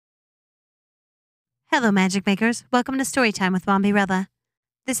Hello, Magic Makers. Welcome to Storytime with Mombierella.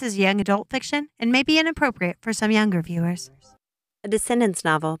 This is young adult fiction and may be inappropriate for some younger viewers. A Descendants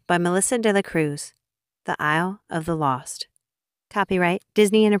novel by Melissa de la Cruz, The Isle of the Lost. Copyright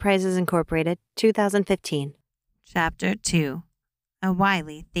Disney Enterprises Incorporated, 2015. Chapter 2. A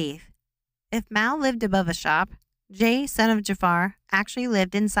Wily Thief. If Mal lived above a shop, Jay, son of Jafar, actually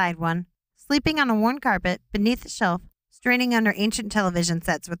lived inside one, sleeping on a worn carpet beneath a shelf, straining under ancient television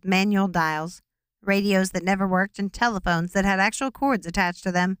sets with manual dials, radios that never worked, and telephones that had actual cords attached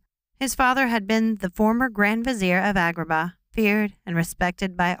to them. His father had been the former Grand Vizier of Agrabah, feared and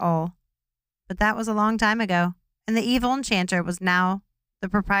respected by all. But that was a long time ago, and the evil enchanter was now the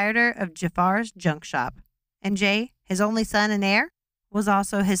proprietor of Jafar's junk shop. And Jay, his only son and heir, was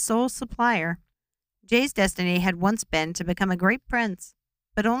also his sole supplier. Jay's destiny had once been to become a great prince,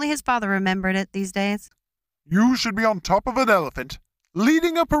 but only his father remembered it these days. You should be on top of an elephant,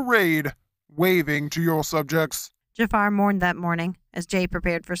 leading a parade, waving to your subjects. Jafar mourned that morning as Jay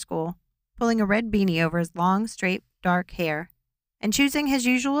prepared for school, pulling a red beanie over his long, straight, dark hair, and choosing his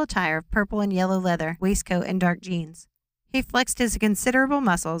usual attire of purple and yellow leather, waistcoat, and dark jeans. He flexed his considerable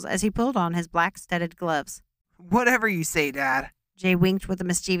muscles as he pulled on his black studded gloves. Whatever you say, Dad. Jay winked with a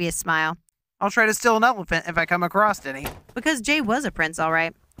mischievous smile. I'll try to steal an elephant if I come across any. Because Jay was a prince, all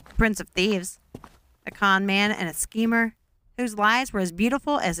right. Prince of thieves. A con man and a schemer whose lies were as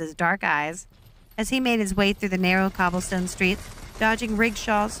beautiful as his dark eyes. As he made his way through the narrow cobblestone streets, dodging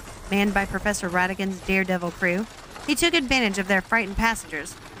rickshaws manned by Professor Radigan's daredevil crew, he took advantage of their frightened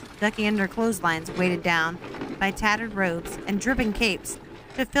passengers, ducking under clotheslines weighted down by tattered robes and dripping capes,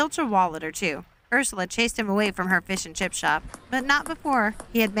 to filch a wallet or two. Ursula chased him away from her fish and chip shop, but not before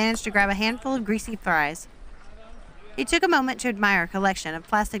he had managed to grab a handful of greasy fries. He took a moment to admire a collection of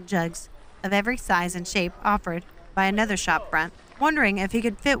plastic jugs of every size and shape offered by another shop front, wondering if he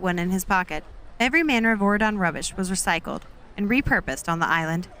could fit one in his pocket. Every manner of Oridon rubbish was recycled and repurposed on the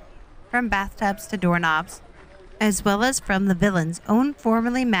island, from bathtubs to doorknobs, as well as from the villain's own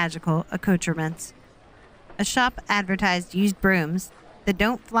formerly magical accoutrements. A shop advertised used brooms that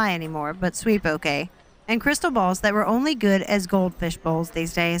don't fly anymore but sweep okay, and crystal balls that were only good as goldfish bowls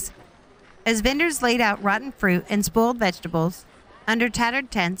these days. As vendors laid out rotten fruit and spoiled vegetables under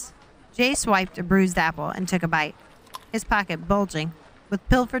tattered tents, Jay swiped a bruised apple and took a bite, his pocket bulging with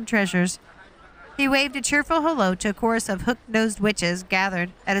pilfered treasures. He waved a cheerful hello to a chorus of hook-nosed witches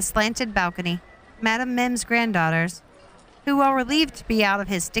gathered at a slanted balcony, Madame Mim's granddaughters, who, while relieved to be out of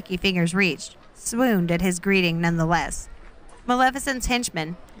his sticky fingers' reach, swooned at his greeting nonetheless. Maleficent's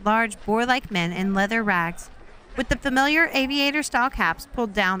henchmen, large boar-like men in leather rags, with the familiar aviator-style caps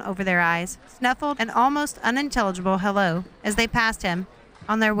pulled down over their eyes, snuffled an almost unintelligible hello as they passed him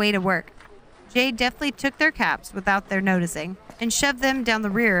on their way to work. Jay deftly took their caps without their noticing and shoved them down the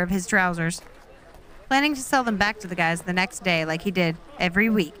rear of his trousers, planning to sell them back to the guys the next day like he did every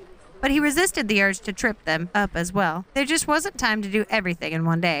week. But he resisted the urge to trip them up as well. There just wasn't time to do everything in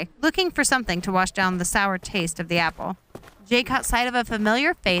one day. Looking for something to wash down the sour taste of the apple, Jay caught sight of a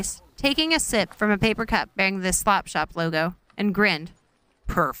familiar face taking a sip from a paper cup bearing the Slop Shop logo and grinned.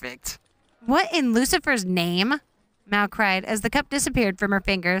 Perfect. What in Lucifer's name? Mal cried as the cup disappeared from her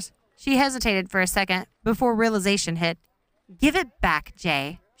fingers. She hesitated for a second before realization hit. Give it back,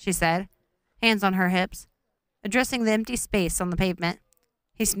 Jay, she said, hands on her hips, addressing the empty space on the pavement.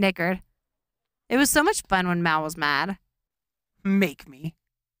 He snickered. It was so much fun when Mal was mad. Make me.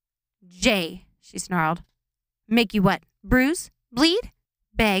 Jay, she snarled. Make you what? Bruise? Bleed?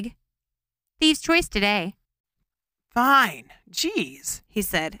 Beg? Thieves' choice today. Fine. Jeez, he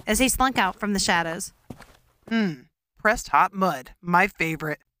said as he slunk out from the shadows. Pressed hot mud. My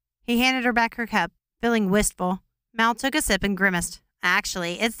favorite. He handed her back her cup, feeling wistful. Mal took a sip and grimaced.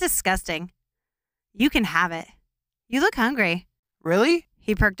 Actually, it's disgusting. You can have it. You look hungry. Really?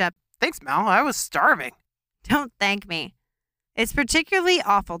 He perked up. Thanks, Mal. I was starving. Don't thank me. It's particularly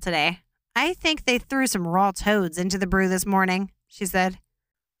awful today. I think they threw some raw toads into the brew this morning, she said.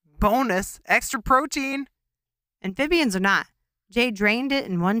 Bonus. Extra protein. Amphibians or not, Jay drained it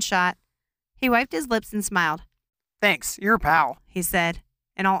in one shot. He wiped his lips and smiled. Thanks. You're a pal, he said,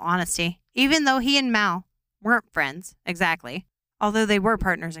 in all honesty, even though he and Mal weren't friends, exactly, although they were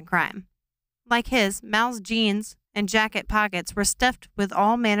partners in crime. Like his, Mal's jeans and jacket pockets were stuffed with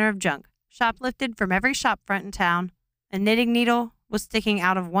all manner of junk, shoplifted from every shop front in town. A knitting needle was sticking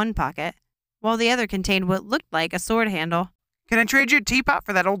out of one pocket, while the other contained what looked like a sword handle. Can I trade you a teapot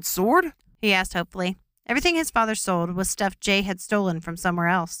for that old sword? He asked hopefully. Everything his father sold was stuff Jay had stolen from somewhere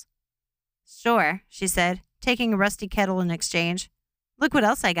else. Sure, she said, taking a rusty kettle in exchange. Look what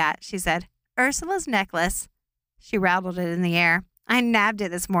else I got, she said. Ursula's necklace. She rattled it in the air. I nabbed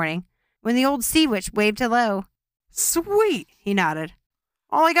it this morning. when the old sea witch waved hello. Sweet, He nodded.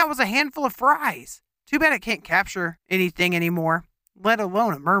 all I got was a handful of fries. Too bad I can't capture anything anymore, let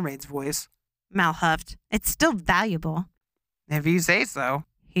alone a mermaid's voice. Mal huffed. It's still valuable. If you say so.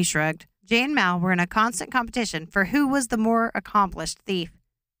 He shrugged. Jay and Mal were in a constant competition for who was the more accomplished thief.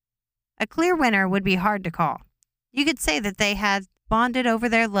 A clear winner would be hard to call. You could say that they had bonded over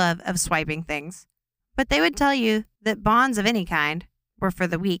their love of swiping things. But they would tell you that bonds of any kind were for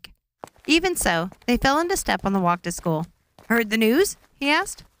the weak. Even so, they fell into step on the walk to school. Heard the news? He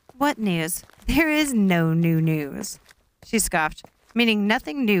asked. What news? There is no new news. She scoffed, meaning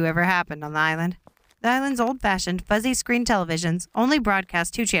nothing new ever happened on the island. The island's old-fashioned, fuzzy-screen televisions only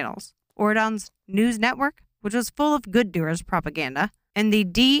broadcast 2 channels. Ordon's News Network, which was full of good doers propaganda, and the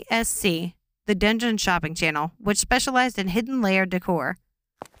DSC, the Dungeon Shopping Channel, which specialized in hidden layer decor.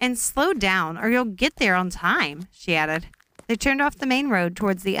 And slow down, or you'll get there on time, she added. They turned off the main road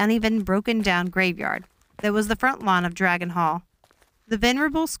towards the uneven, broken-down graveyard that was the front lawn of Dragon Hall. The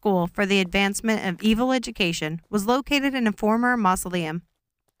venerable school for the advancement of evil education was located in a former mausoleum,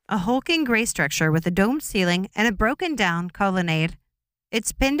 a hulking gray structure with a domed ceiling and a broken-down colonnade.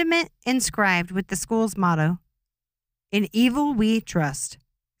 Its pediment inscribed with the school's motto, "In evil we trust,"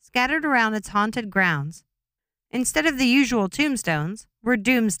 scattered around its haunted grounds. Instead of the usual tombstones, were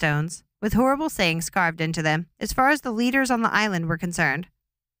doomstones, with horrible sayings carved into them, as far as the leaders on the island were concerned.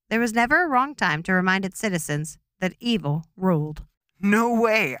 There was never a wrong time to remind its citizens that evil ruled. No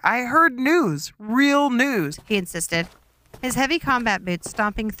way. I heard news. Real news. He insisted, his heavy combat boots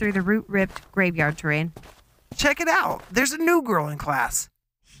stomping through the root-ripped graveyard terrain. Check it out. There's a new girl in class.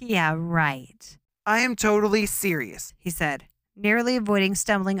 Yeah, right, I am totally serious. he said, narrowly avoiding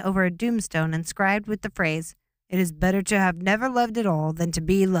stumbling over a doomstone inscribed with the phrase, "It is better to have never loved at all than to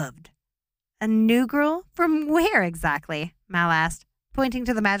be loved." A new girl? From where exactly? Mal asked, pointing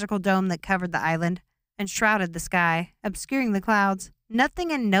to the magical dome that covered the island and shrouded the sky, obscuring the clouds.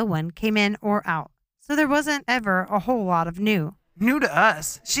 Nothing and no one came in or out, so there wasn't ever a whole lot of new. New to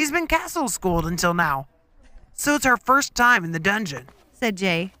us. She's been castle schooled until now. So it's her first time in the dungeon, said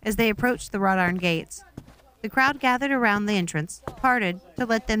Jay as they approached the wrought iron gates. The crowd gathered around the entrance, parted to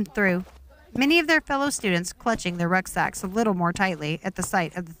let them through, many of their fellow students clutching their rucksacks a little more tightly at the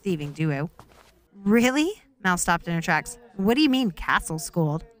sight of the thieving duo. Really? Mal stopped in her tracks. What do you mean castle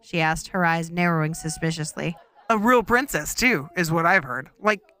schooled? She asked, her eyes narrowing suspiciously. A real princess, too, is what I've heard.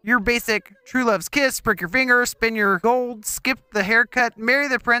 Like your basic true love's kiss, prick your finger, spin your gold, skip the haircut, marry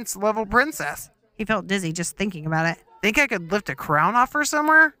the prince level princess. He felt dizzy just thinking about it. Think I could lift a crown off her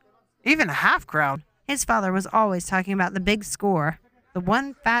somewhere? Even a half crown. His father was always talking about the big score, the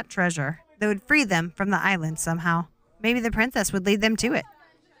one fat treasure that would free them from the island somehow. Maybe the princess would lead them to it.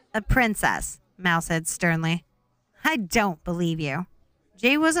 A princess, Mal said sternly. I don't believe you.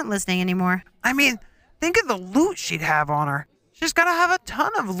 Jay wasn't listening anymore. I mean, think of the loot she'd have on her. She's gotta have a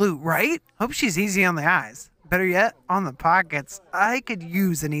ton of loot, right? Hope she's easy on the eyes. Better yet, on the pockets. I could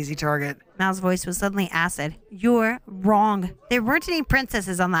use an easy target. Mal's voice was suddenly acid. You're wrong. There weren't any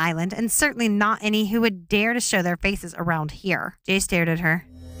princesses on the island, and certainly not any who would dare to show their faces around here. Jay stared at her,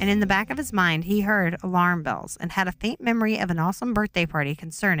 and in the back of his mind, he heard alarm bells and had a faint memory of an awesome birthday party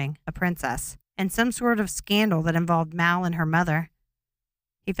concerning a princess, and some sort of scandal that involved Mal and her mother.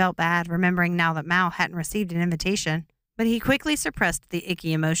 He felt bad, remembering now that Mal hadn't received an invitation, but he quickly suppressed the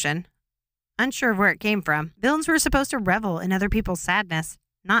icky emotion. Unsure of where it came from, villains were supposed to revel in other people's sadness,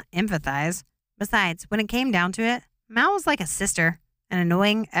 not empathize. Besides, when it came down to it, Mal was like a sister, an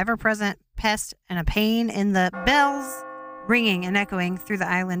annoying, ever-present pest and a pain in the bells, ringing and echoing through the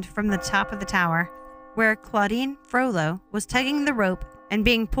island from the top of the tower, where Claudine Frollo was tugging the rope and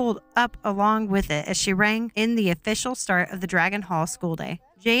being pulled up along with it as she rang in the official start of the Dragon Hall school day.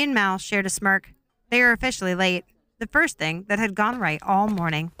 Jay and Mal shared a smirk. They were officially late, the first thing that had gone right all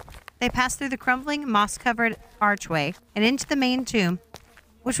morning. They passed through the crumbling, moss-covered archway and into the main tomb,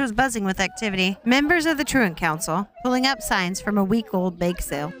 which was buzzing with activity. Members of the Truant Council pulling up signs from a week-old bake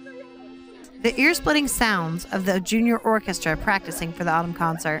sale. The ear-splitting sounds of the junior orchestra practicing for the autumn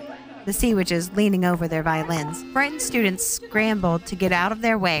concert. The sea witches leaning over their violins. Frightened students scrambled to get out of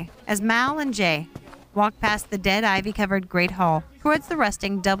their way as Mal and Jay walked past the dead ivy-covered great hall towards the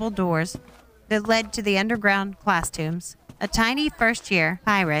rusting double doors that led to the underground class tombs. A tiny first-year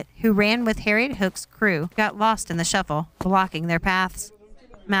pirate who ran with Harriet Hook's crew got lost in the shuffle, blocking their paths.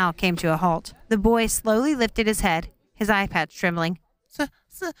 Mal came to a halt. The boy slowly lifted his head, his eye patch trembling.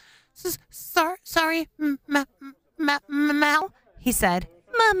 Sorry, Mal, he said.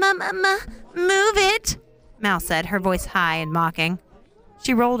 Move it, Mal said, her voice high and mocking.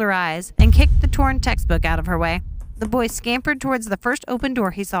 She rolled her eyes and kicked the torn textbook out of her way. The boy scampered towards the first open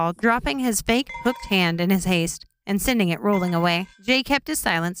door he saw, dropping his fake hooked hand in his haste and sending it rolling away. Jay kept his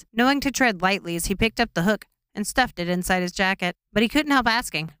silence, knowing to tread lightly as he picked up the hook and stuffed it inside his jacket. But he couldn't help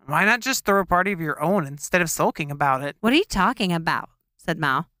asking, Why not just throw a party of your own instead of sulking about it? "What are you talking about?" said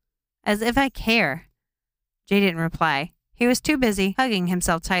Mal. "As if I care." Jay didn't reply. He was too busy hugging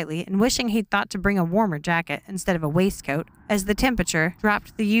himself tightly and wishing he'd thought to bring a warmer jacket instead of a waistcoat, as the temperature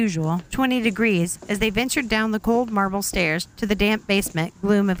dropped the usual 20 degrees as they ventured down the cold marble stairs to the damp basement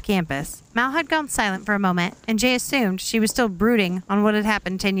gloom of campus. Mal had gone silent for a moment, and Jay assumed she was still brooding on what had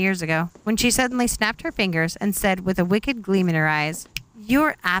happened 10 years ago, when she suddenly snapped her fingers and said with a wicked gleam in her eyes,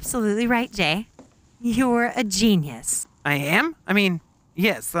 "You're absolutely right, Jay. You're a genius." I am? I mean,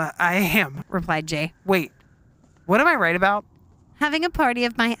 yes, I am. Replied Jay. Wait, what am I right about? "Having a party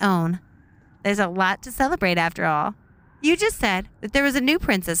of my own. There's a lot to celebrate after all. You just said that there was a new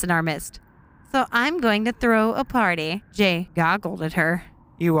princess in our midst. So I'm going to throw a party." Jay goggled at her.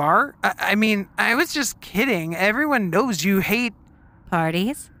 You are? I mean, I was just kidding. Everyone knows you hate...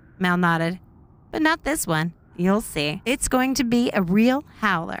 "Parties?" Mal nodded. "But not this one. You'll see. It's going to be a real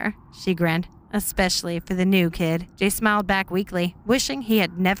howler." She grinned. "Especially for the new kid." Jay smiled back weakly, wishing he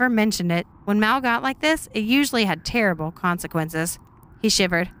had never mentioned it. When Mal got like this, it usually had terrible consequences. He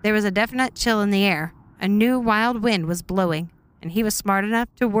shivered. There was a definite chill in the air. A new wild wind was blowing, and he was smart enough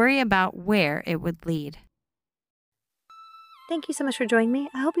to worry about where it would lead. Thank you so much for joining me.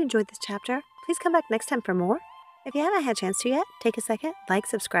 I hope you enjoyed this chapter. Please come back next time for more. If you haven't had a chance to yet, take a second, like,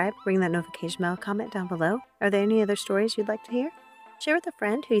 subscribe, ring that notification bell, comment down below. Are there any other stories you'd like to hear? Share with a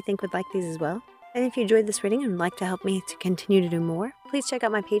friend who you think would like these as well. And if you enjoyed this reading and would like to help me to continue to do more, please check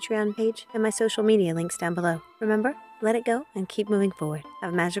out my Patreon page and my social media links down below. Remember, let it go and keep moving forward.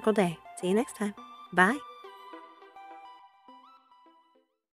 Have a magical day. See you next time. Bye.